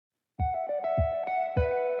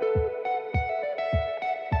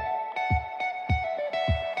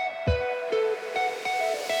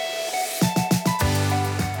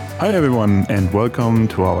Hi everyone, and welcome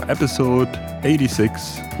to our episode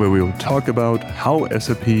 86, where we will talk about how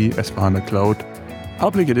SAP S/4HANA Cloud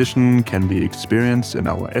Public Edition can be experienced in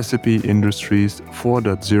our SAP Industries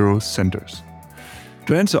 4.0 centers.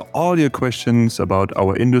 To answer all your questions about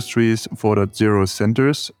our Industries 4.0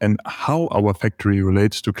 centers and how our factory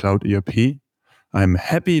relates to Cloud ERP, I'm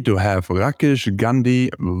happy to have Rakesh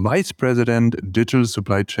Gandhi, Vice President, Digital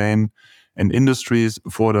Supply Chain and Industries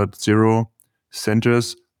 4.0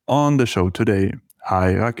 centers on the show today.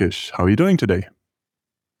 Hi, Rakesh. How are you doing today?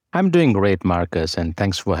 I'm doing great, Marcus, and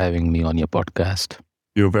thanks for having me on your podcast.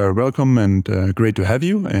 You're very welcome and great to have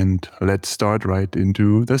you. And let's start right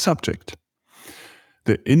into the subject.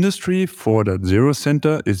 The Industry 4.0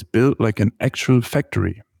 Center is built like an actual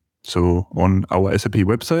factory. So on our SAP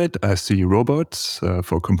website, I see robots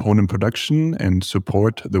for component production and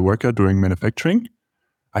support the worker during manufacturing.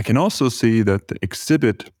 I can also see that the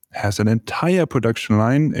exhibit has an entire production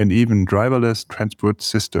line and even driverless transport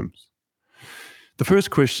systems. The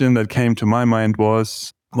first question that came to my mind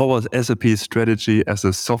was, what was SAP's strategy as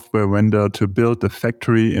a software vendor to build the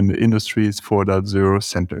factory in the Industries 4.0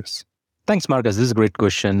 centers? Thanks, Marcus. This is a great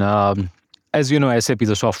question. As you know, SAP is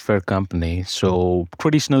a software company, so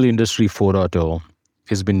traditional Industry 4.0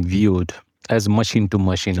 has been viewed as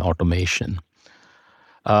machine-to-machine automation.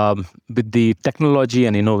 With the technology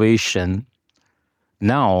and innovation,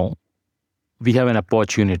 now we have an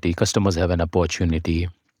opportunity, customers have an opportunity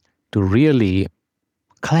to really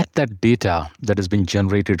collect that data that has been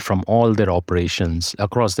generated from all their operations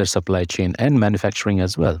across their supply chain and manufacturing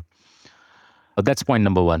as well. That's point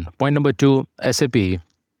number one. Point number two, SAP,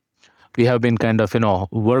 we have been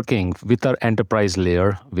working with our enterprise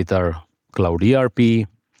layer, with our cloud ERP,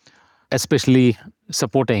 especially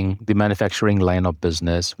supporting the manufacturing line of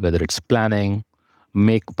business, whether it's planning,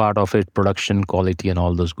 make part of it, production, quality, and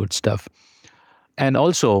all those good stuff. And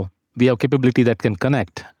also, we have capability that can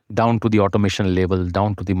connect down to the automation level,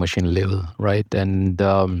 down to the machine level, right? And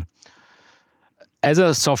as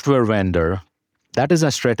a software vendor, that is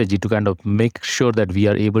a strategy to kind of make sure that we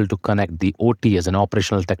are able to connect the OT as an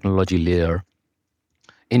operational technology layer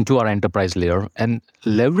into our enterprise layer and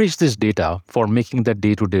leverage this data for making that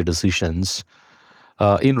day-to-day decisions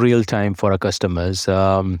in real time for our customers,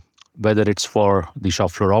 whether it's for the shop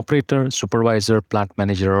floor operator, supervisor, plant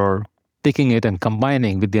manager, or taking it and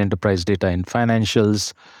combining with the enterprise data in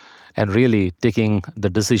financials and really taking the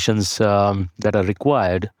decisions that are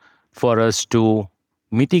required for us to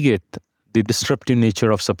mitigate the disruptive nature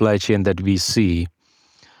of supply chain that we see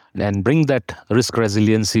and bring that risk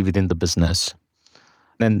resiliency within the business.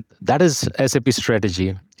 And that is SAP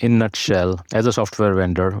strategy in a nutshell as a software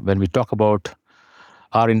vendor when we talk about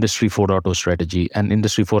our Industry 4.0 strategy and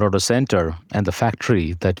Industry 4.0 Center and the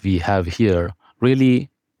factory that we have here really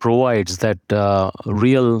provides that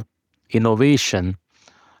real innovation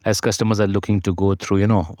as customers are looking to go through,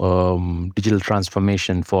 digital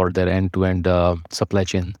transformation for their end-to-end supply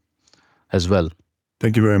chain as well.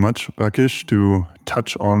 Thank you very much, Rakesh, to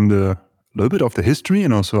touch on the little bit of the history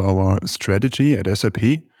and also our strategy at SAP.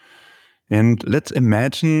 And let's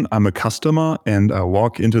imagine I'm a customer and I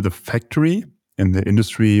walk into the factory in the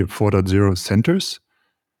Industry 4.0 centers.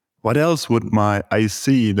 What else would I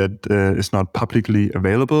see that is not publicly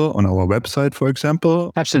available on our website, for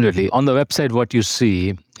example? Absolutely. On the website, what you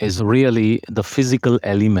see is really the physical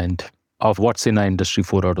element of what's in our Industry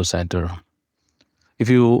 4.0 center. If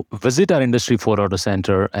you visit our Industry 4.0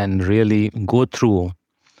 center and really go through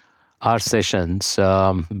our sessions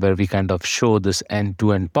where we kind of show this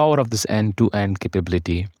end-to-end power of this end-to-end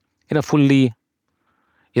capability in a fully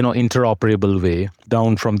interoperable way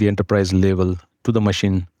down from the enterprise level to the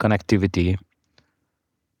machine connectivity,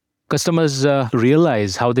 customers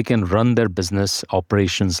realize how they can run their business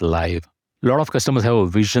operations live. A lot of customers have a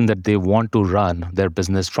vision that they want to run their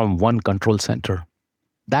business from one control center.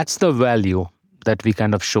 That's the value that we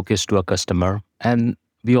kind of showcase to a customer. And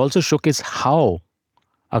we also showcase how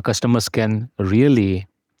our customers can really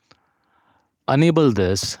enable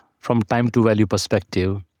this from time to value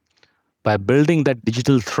perspective by building that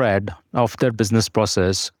digital thread of their business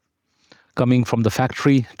process coming from the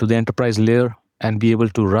factory to the enterprise layer and be able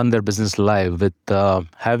to run their business live with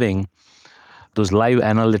having those live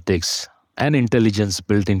analytics and intelligence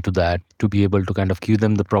built into that to be able to kind of give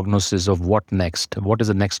them the prognosis of what next, what is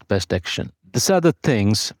the next best action. These are the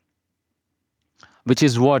things which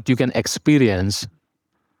is what you can experience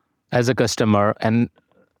as a customer and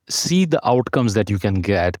see the outcomes that you can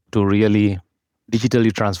get to really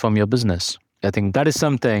digitally transform your business. I think that is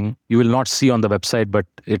something you will not see on the website, but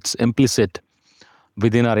it's implicit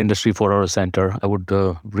within our Industry 4.0 Center. I would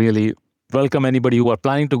really welcome anybody who are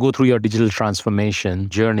planning to go through your digital transformation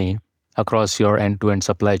journey across your end-to-end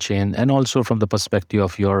supply chain, and also from the perspective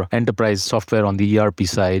of your enterprise software on the ERP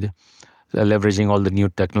side, leveraging all the new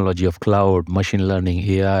technology of cloud, machine learning,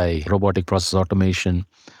 AI, robotic process automation.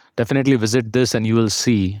 Definitely visit this and you will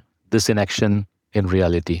see this in action in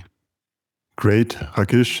reality. Great,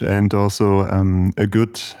 Rakesh, and also a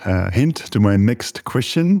good hint to my next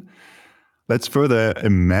question. Let's further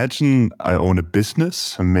imagine I own a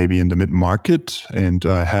business, maybe in the mid-market, and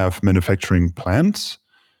I have manufacturing plants,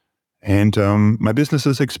 and my business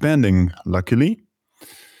is expanding, luckily.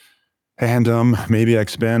 And maybe I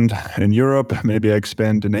expand in Europe, maybe I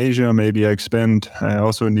expand in Asia, maybe I expand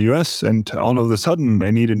also in the US, and all of a sudden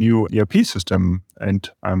I need a new ERP system, and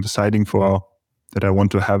I'm deciding that I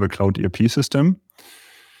want to have a cloud ERP system.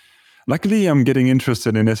 Luckily, I'm getting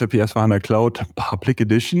interested in SAP S/4HANA Cloud Public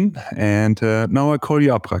Edition, and now I call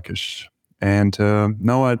you up, Rakesh. And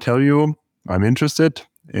now I tell you I'm interested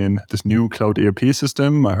in this new cloud ERP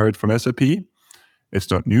system I heard from SAP. It's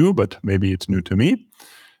not new, but maybe it's new to me.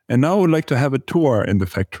 And now I would like to have a tour in the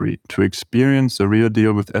factory to experience the real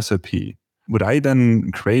deal with SAP. Would I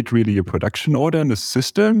then create really a production order in the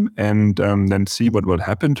system and then see what will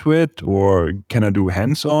happen to it? Or can I do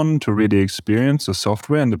hands-on to really experience the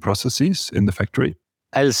software and the processes in the factory?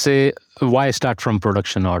 I'll say, why start from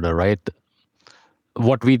production order, right?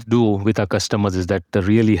 What we do with our customers is that to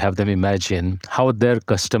really have them imagine how their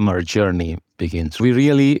customer journey begins. We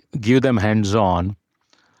really give them hands-on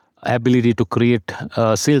ability to create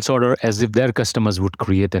a sales order as if their customers would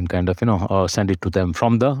create and kind of, send it to them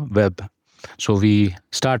from the web. So we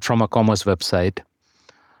start from a commerce website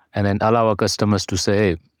and then allow our customers to say,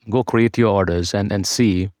 hey, go create your orders and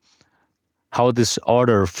see how this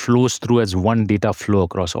order flows through as one data flow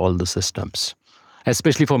across all the systems.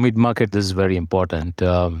 Especially for mid-market, this is very important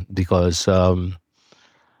because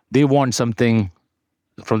they want something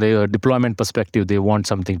from their deployment perspective, they want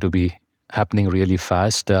something to be happening really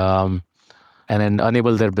fast and then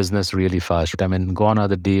enable their business really fast. I mean, gone are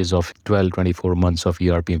the days of 12, 24 months of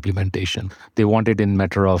ERP implementation. They want it in a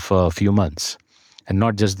matter of a few months. And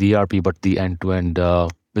not just the ERP, but the end-to-end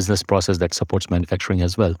business process that supports manufacturing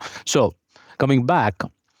as well. So coming back,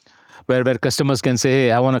 where customers can say,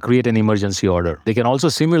 hey, I want to create an emergency order. They can also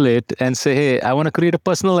simulate and say, hey, I want to create a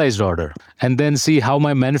personalized order, and then see how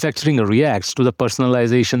my manufacturing reacts to the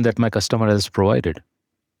personalization that my customer has provided.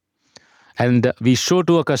 And we show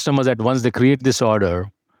to a customer that once they create this order,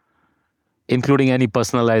 including any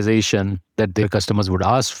personalization that their customers would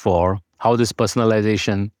ask for, how this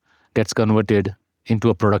personalization gets converted into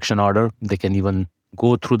a production order. They can even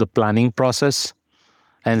go through the planning process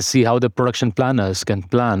and see how the production planners can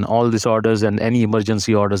plan all these orders and any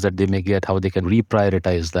emergency orders that they may get, how they can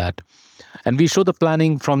reprioritize that. And we show the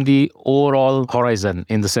planning from the overall horizon,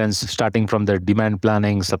 in the sense starting from their demand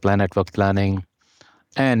planning, supply network planning,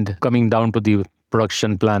 and coming down to the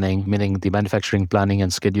production planning, meaning the manufacturing planning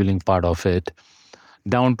and scheduling part of it,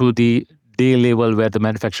 down to the day level where the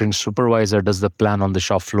manufacturing supervisor does the plan on the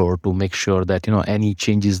shop floor to make sure that any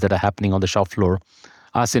changes that are happening on the shop floor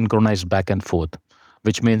are synchronized back and forth,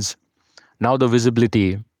 which means now the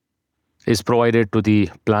visibility is provided to the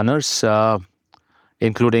planners,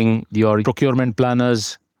 including your procurement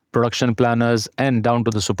planners, production planners, and down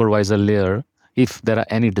to the supervisor layer if there are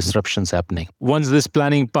any disruptions happening. Once this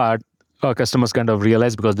planning part, our customers kind of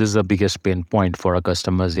realize, because this is the biggest pain point for our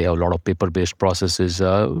customers, they have a lot of paper-based processes.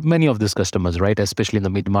 Many of these customers, right, especially in the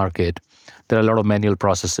mid-market, there are a lot of manual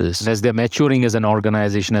processes. And as they're maturing as an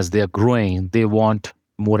organization, as they're growing, they want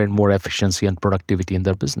more and more efficiency and productivity in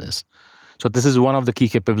their business. So this is one of the key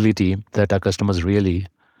capability that our customers really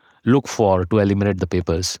look for to eliminate the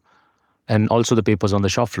papers, and also the papers on the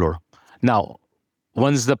shop floor. Now,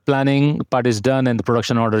 once the planning part is done and the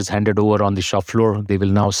production order is handed over on the shop floor, they will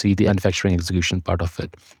now see the manufacturing execution part of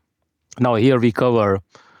it. Now, here we cover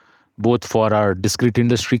both for our discrete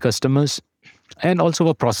industry customers and also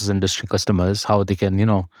for process industry customers, how they can,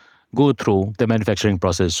 go through the manufacturing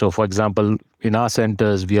process. So, for example, in our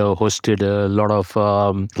centers, we have hosted a lot of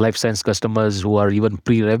life science customers who are even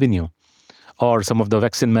pre-revenue, or some of the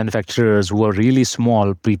vaccine manufacturers who are really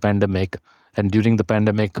small pre-pandemic, and during the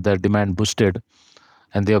pandemic, their demand boosted,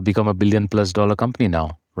 and they have become $1 billion+ company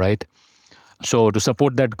now, right? So to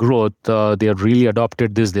support that growth, they have really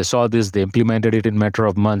adopted this. They saw this, they implemented it in a matter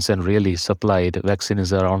of months and really supplied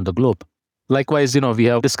vaccines around the globe. Likewise, we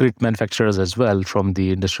have discrete manufacturers as well from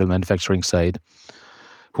the industrial manufacturing side,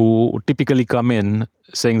 who typically come in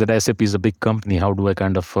saying that SAP is a big company. How do I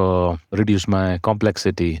kind of reduce my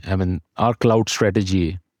complexity? I mean, our cloud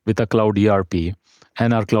strategy with a cloud ERP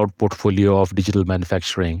and our cloud portfolio of digital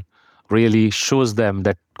manufacturing really shows them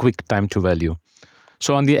that quick time to value.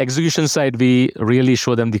 So on the execution side, we really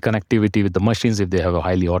show them the connectivity with the machines if they have a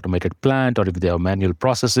highly automated plant or if they have manual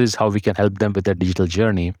processes, how we can help them with their digital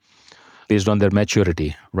journey based on their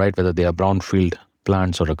maturity, right? Whether they are brownfield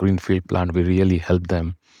plants or a greenfield plant, we really help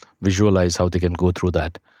them visualize how they can go through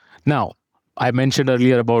that. Now, I mentioned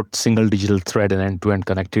earlier about single digital thread and end-to-end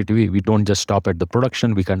connectivity. We don't just stop at the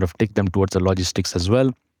production, we kind of take them towards the logistics as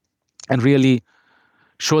well and really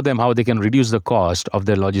show them how they can reduce the cost of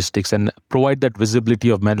their logistics and provide that visibility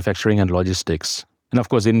of manufacturing and logistics. And of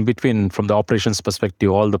course, in between, from the operations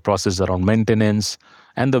perspective, all the process around maintenance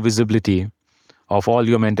and the visibility of all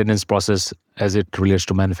your maintenance process as it relates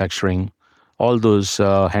to manufacturing, all those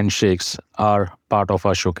handshakes are part of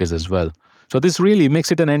our showcase as well. So this really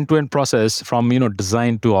makes it an end-to-end process from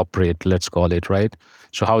design to operate, let's call it, right?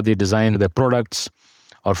 So how they design their products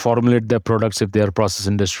or formulate their products if they are process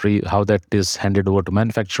industry, how that is handed over to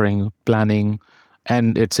manufacturing, planning,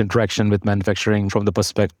 and its interaction with manufacturing from the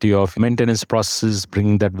perspective of maintenance processes,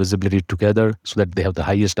 bringing that visibility together so that they have the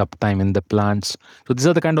highest uptime in the plants. So these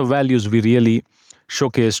are the kind of values we really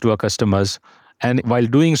showcase to our customers. And while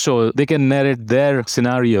doing so, they can narrate their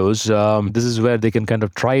scenarios. This is where they can kind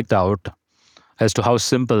of try it out as to how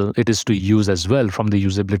simple it is to use as well from the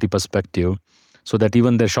usability perspective, so that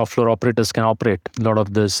even the shop floor operators can operate a lot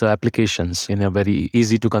of these applications in a very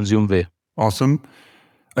easy to consume way. Awesome.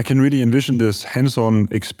 I can really envision this hands-on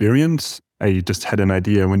experience. I just had an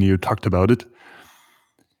idea when you talked about it.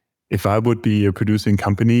 If I would be a producing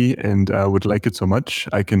company and I would like it so much,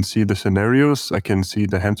 I can see the scenarios, I can see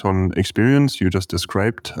the hands-on experience you just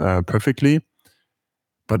described perfectly.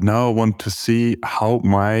 But now I want to see how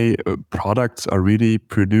my products are really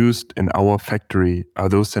produced in our factory. Are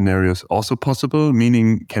those scenarios also possible?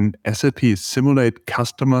 Meaning, can SAP simulate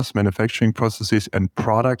customers' manufacturing processes and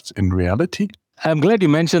products in reality? I'm glad you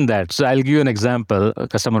mentioned that. So I'll give you an example. A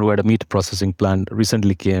customer who had a meat processing plant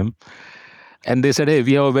recently came and they said, hey,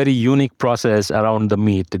 we have a very unique process around the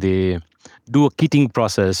meat. They do a kitting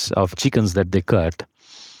process of chickens that they cut,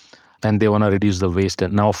 and they want to reduce the waste.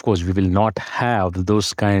 And now, of course, we will not have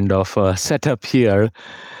those kind of setup here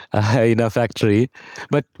in a factory.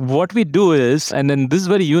 But what we do is, and then this is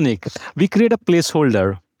very unique, we create a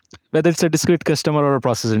placeholder, whether it's a discrete customer or a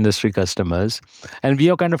process industry customers. And we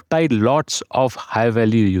have kind of tied lots of high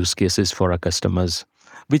value use cases for our customers,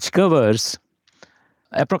 which covers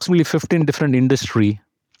approximately 15 different industry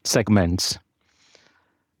segments.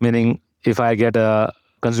 Meaning, if I get a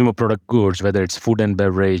consumer product goods, whether it's food and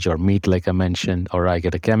beverage or meat, like I mentioned, or I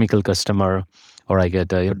get a chemical customer, or I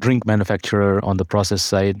get a drink manufacturer on the process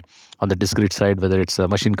side, on the discrete side, whether it's a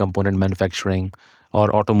machine component manufacturing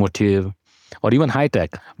or automotive, or even high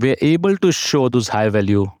tech, we're able to show those high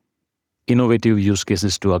value, innovative use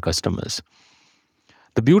cases to our customers.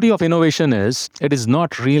 The beauty of innovation is it is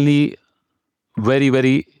not really very,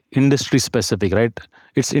 very industry specific, right?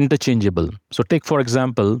 It's interchangeable. So take, for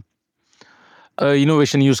example,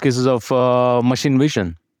 innovation use cases of machine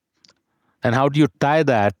vision. And how do you tie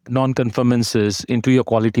that non-conformances into your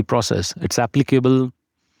quality process? It's applicable,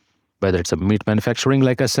 whether it's a meat manufacturing,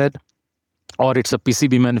 like I said, or it's a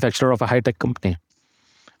PCB manufacturer of a high-tech company.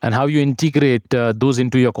 And how you integrate those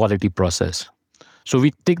into your quality process. So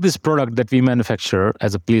we take this product that we manufacture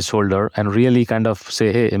as a placeholder and really kind of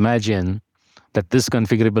say, hey, imagine that this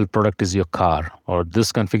configurable product is your car, or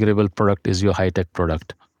this configurable product is your high-tech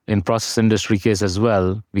product. In process industry case as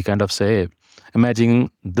well, we kind of say, hey, imagine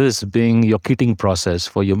this being your kitting process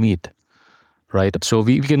for your meat, right? So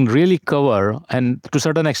we can really cover, and to a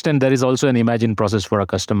certain extent, there is also an imagine process for our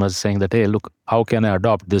customers saying that, hey, look, how can I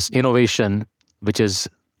adopt this innovation, which has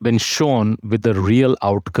been shown with the real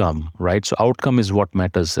outcome, right? So outcome is what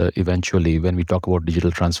matters eventually when we talk about digital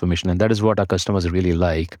transformation. And that is what our customers really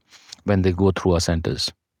like when they go through our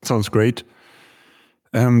centers. Sounds great.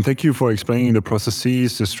 Thank you for explaining the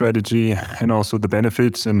processes, the strategy, and also the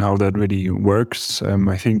benefits and how that really works.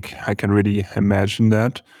 I think I can really imagine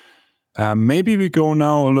that. Maybe we go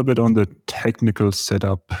now a little bit on the technical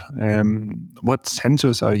setup. What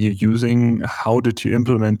sensors are you using? How did you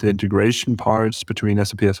implement the integration parts between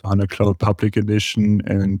SAP S/4HANA Cloud Public Edition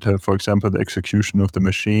and, for example, the execution of the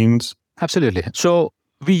machines? Absolutely. So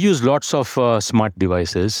we use lots of smart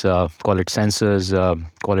devices, call it sensors,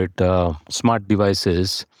 call it smart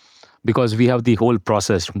devices, because we have the whole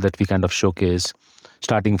process that we kind of showcase,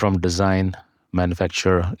 starting from design,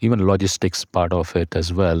 manufacture, even logistics part of it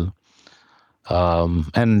as well,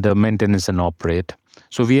 and maintenance and operate.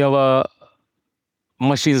 So we have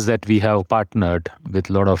machines that we have partnered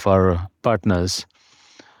with a lot of our partners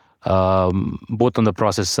both on the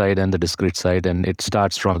process side and the discrete side, and it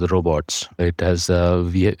starts from the robots. It has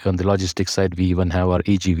we on the logistics side, we even have our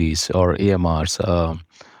AGVs or AMRs,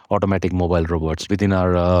 automatic mobile robots within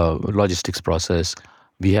our logistics process.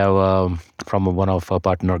 We have from one of our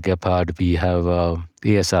partner Gephardt, we have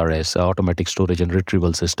ASRS, automatic storage and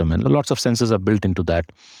retrieval system, and lots of sensors are built into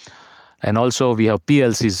that. And also we have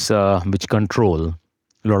PLCs which control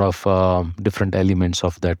a lot of different elements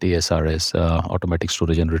of that ASRS, automatic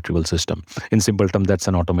storage and retrieval system. In simple terms, that's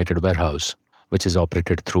an automated warehouse which is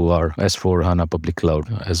operated through our S4 HANA public cloud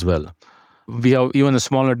as well. We have even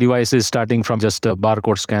smaller devices starting from just a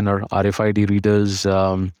barcode scanner, RFID readers.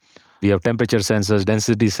 We have temperature sensors,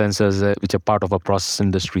 density sensors, which are part of a process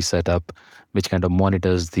industry setup, which kind of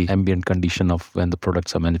monitors the ambient condition of when the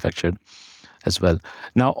products are manufactured as well.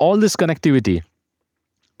 Now, all this connectivity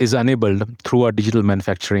is enabled through our digital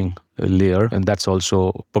manufacturing layer, and that's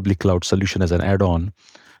also public cloud solution as an add-on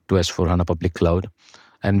to S4 HANA public cloud.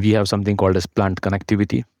 And we have something called as plant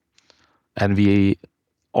connectivity. And we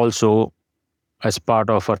also, as part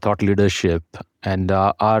of our thought leadership and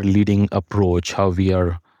our leading approach, how we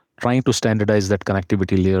are trying to standardize that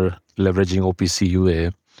connectivity layer, leveraging OPC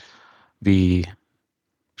UA, we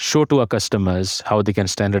show to our customers how they can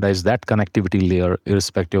standardize that connectivity layer,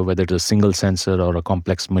 irrespective of whether it's a single sensor or a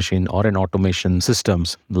complex machine or an automation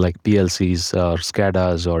systems like PLCs or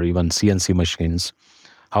SCADAs or even CNC machines,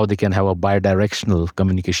 how they can have a bidirectional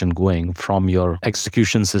communication going from your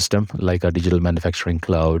execution system, like a digital manufacturing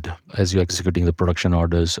cloud, as you're executing the production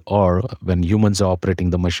orders, or when humans are operating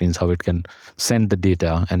the machines, how it can send the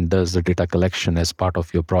data and does the data collection as part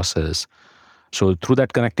of your process. So through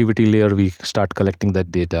that connectivity layer, we start collecting that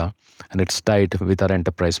data, and it's tied with our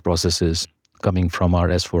enterprise processes coming from our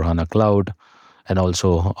S4 HANA cloud and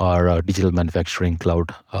also our digital manufacturing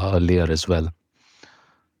cloud layer as well.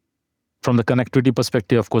 From the connectivity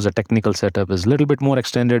perspective, of course, the technical setup is a little bit more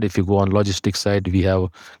extended. If you go on logistics side, we have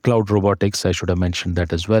cloud robotics. I should have mentioned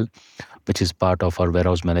that as well, which is part of our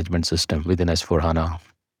warehouse management system within S4 HANA.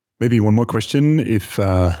 Maybe one more question. If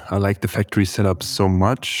I like the factory setup so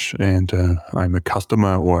much and I'm a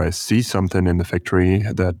customer or I see something in the factory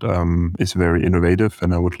that is very innovative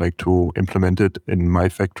and I would like to implement it in my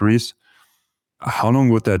factories, how long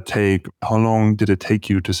would that take? How long did it take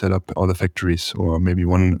you to set up all the factories or maybe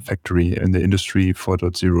one factory in the Industry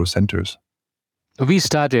 4.0 centers? We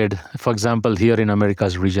started, for example, here in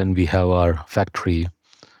Americas region, we have our factory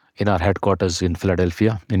in our headquarters in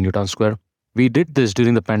Philadelphia, in Newtown Square. We did this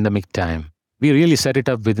during the pandemic time. We really set it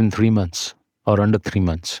up within 3 months or under 3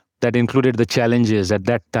 months. That included the challenges at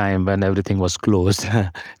that time when everything was closed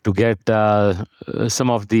to get some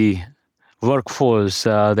of the workforce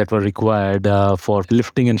that were required for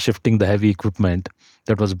lifting and shifting the heavy equipment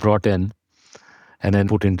that was brought in and then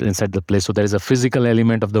put inside the place. So there is a physical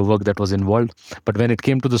element of the work that was involved. But when it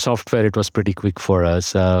came to the software, it was pretty quick for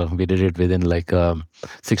us. We did it within like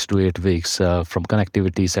 6 to 8 weeks from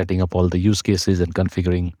connectivity, setting up all the use cases and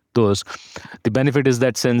configuring those. The benefit is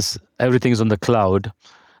that since everything is on the cloud,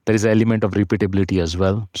 there is an element of repeatability as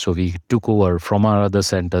well. So we took over from our other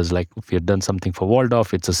centers. Like if we had done something for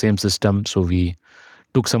Waldorf, it's the same system. So we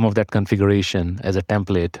took some of that configuration as a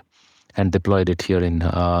template and deployed it here in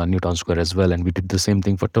Newtown Square as well. And we did the same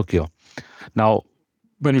thing for Tokyo. Now,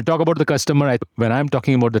 when we talk about the customer, when I'm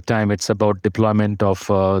talking about the time, it's about deployment of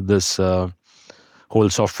this whole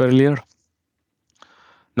software layer.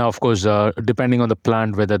 Now, of course, depending on the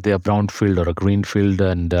plant, whether they are brownfield or a greenfield,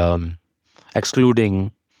 and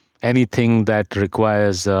excluding anything that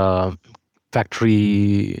requires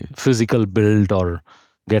factory physical build or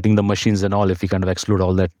getting the machines and all, if we kind of exclude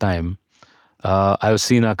all that time, I've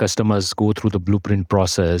seen our customers go through the blueprint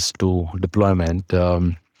process to deployment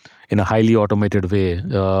in a highly automated way,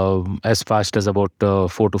 as fast as about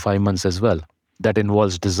 4 to 5 months as well. That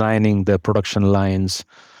involves designing the production lines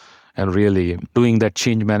and really doing that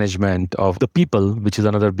change management of the people, which is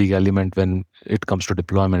another big element when it comes to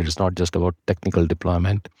deployment. It's not just about technical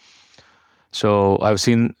deployment. So I've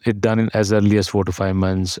seen it done in as early as 4 to 5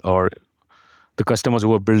 months, or the customers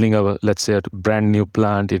who are building a, let's say, a brand new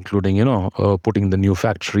plant, including, putting the new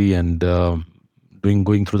factory and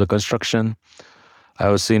going through the construction. I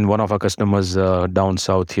was seeing one of our customers down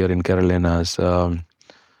south here in Carolinas.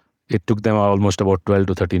 It took them almost about 12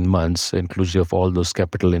 to 13 months, inclusive of all those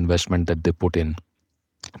capital investment that they put in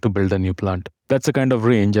to build a new plant. That's the kind of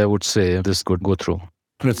range I would say this could go through.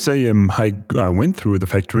 Let's say I went through the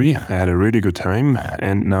factory, I had a really good time,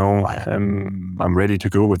 and now I'm ready to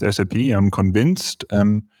go with SAP. I'm convinced.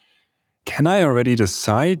 Can I already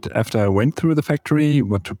decide after I went through the factory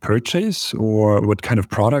what to purchase or what kind of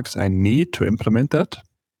products I need to implement that?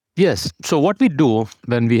 Yes. So what we do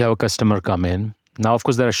when we have a customer come in, now of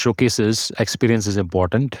course there are showcases, experience is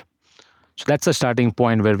important. So that's a starting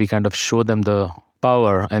point where we kind of show them the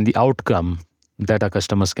power and the outcome that our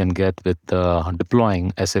customers can get with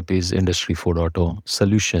deploying SAP's Industry 4.0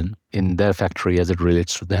 solution in their factory as it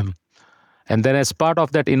relates to them. And then as part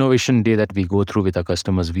of that innovation day that we go through with our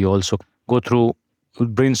customers, we also go through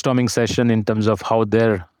brainstorming session in terms of how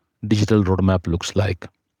their digital roadmap looks like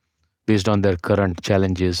based on their current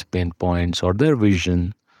challenges, pain points, or their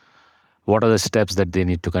vision. What are the steps that they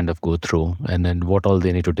need to kind of go through, and then what all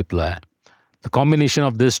they need to deploy. The combination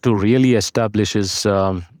of this to really establishes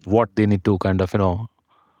what they need to kind of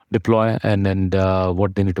deploy, and then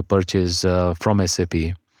what they need to purchase from SAP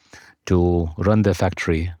to run their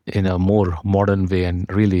factory in a more modern way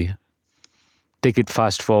and really take it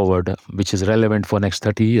fast forward, which is relevant for next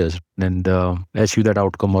 30 years, and achieve that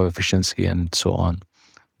outcome of efficiency and so on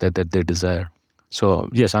that they desire. So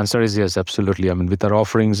yes, answer is yes, absolutely. I mean, with our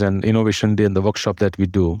offerings and innovation day and the workshop that we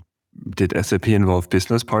do. Did SAP involve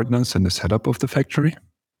business partners in the setup of the factory?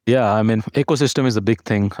 Yeah, I mean, ecosystem is a big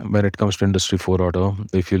thing when it comes to Industry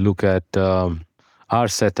 4.0. If you look at our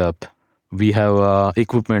setup, we have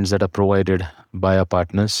equipments that are provided by our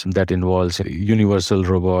partners that involves universal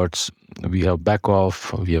robots. We have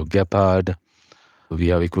Backoff, we have Gepard, we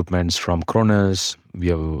have equipments from Kronos, we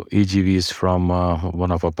have AGVs from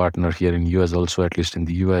one of our partner here in US also, at least in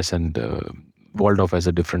the US, and Waldorf has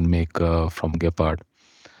a different make from Gepard.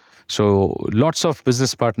 So lots of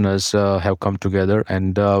business partners have come together,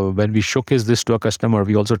 and when we showcase this to a customer,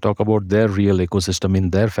 we also talk about their real ecosystem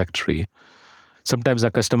in their factory. Sometimes our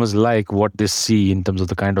customers like what they see in terms of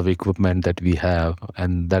the kind of equipment that we have,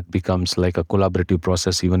 and that becomes like a collaborative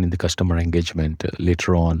process even in the customer engagement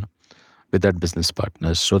later on with that business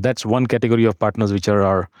partners. So that's one category of partners, which are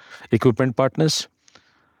our equipment partners.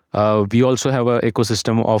 We also have an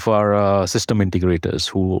ecosystem of our system integrators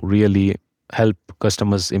who really help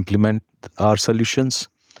customers implement our solutions.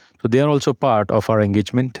 So they are also part of our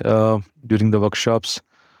engagement during the workshops.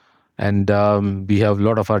 And we have a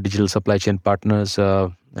lot of our digital supply chain partners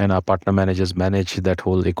and our partner managers manage that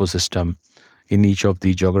whole ecosystem in each of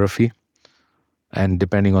the geography. And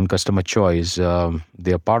depending on customer choice,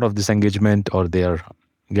 they are part of this engagement or they are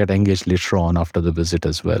get engaged later on after the visit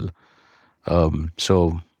as well.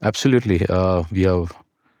 So absolutely, we have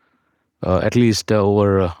at least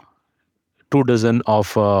over 2 dozen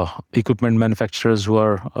of equipment manufacturers who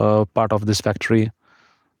are part of this factory,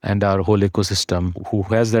 and our whole ecosystem who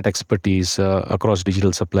has that expertise across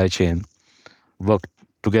digital supply chain work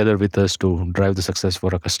together with us to drive the success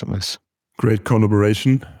for our customers. Great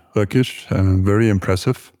collaboration, Rakesh. Very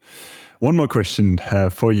impressive. One more question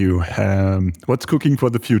for you. What's cooking for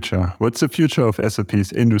the future? What's the future of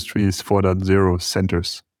SAP's Industries 4.0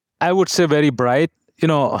 centers? I would say very bright.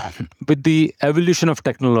 With the evolution of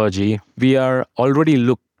technology, we are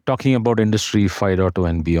already talking about Industry 5.0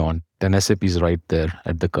 and beyond. Then SAP is right there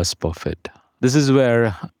at the cusp of it. This is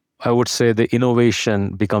where I would say the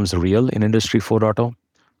innovation becomes real in Industry 4.0.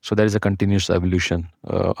 So there is a continuous evolution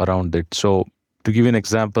around it. So to give you an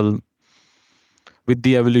example, with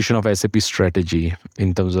the evolution of SAP strategy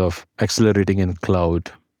in terms of accelerating in cloud,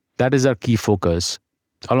 that is our key focus,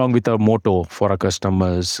 along with our motto for our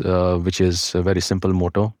customers, which is a very simple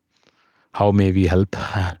motto: how may we help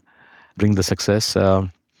bring the success?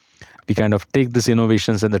 We kind of take these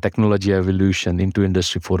innovations and the technology evolution into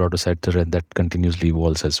Industry 4.0 sector, and that continuously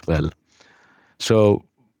evolves as well. So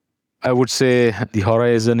I would say the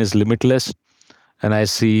horizon is limitless, and I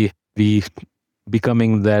see we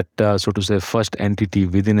becoming that, so to say, first entity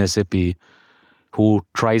within SAP who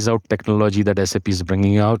tries out technology that SAP is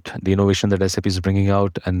bringing out, the innovation that SAP is bringing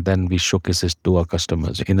out, and then we showcase it to our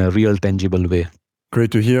customers in a real, tangible way.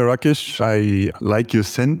 Great to hear, Rakesh. I like your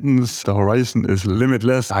sentence. The horizon is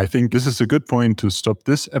limitless. I think this is a good point to stop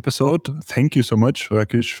this episode. Thank you so much,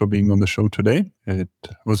 Rakesh, for being on the show today. It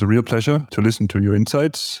was a real pleasure to listen to your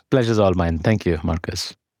insights. Pleasure's all mine. Thank you,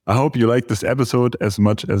 Marcus. I hope you liked this episode as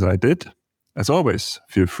much as I did. As always,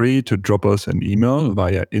 feel free to drop us an email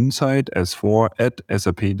via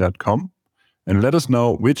insiders4@sap.com and let us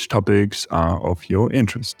know which topics are of your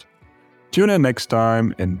interest. Tune in next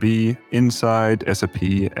time and be inside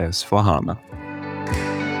SAP S4HANA.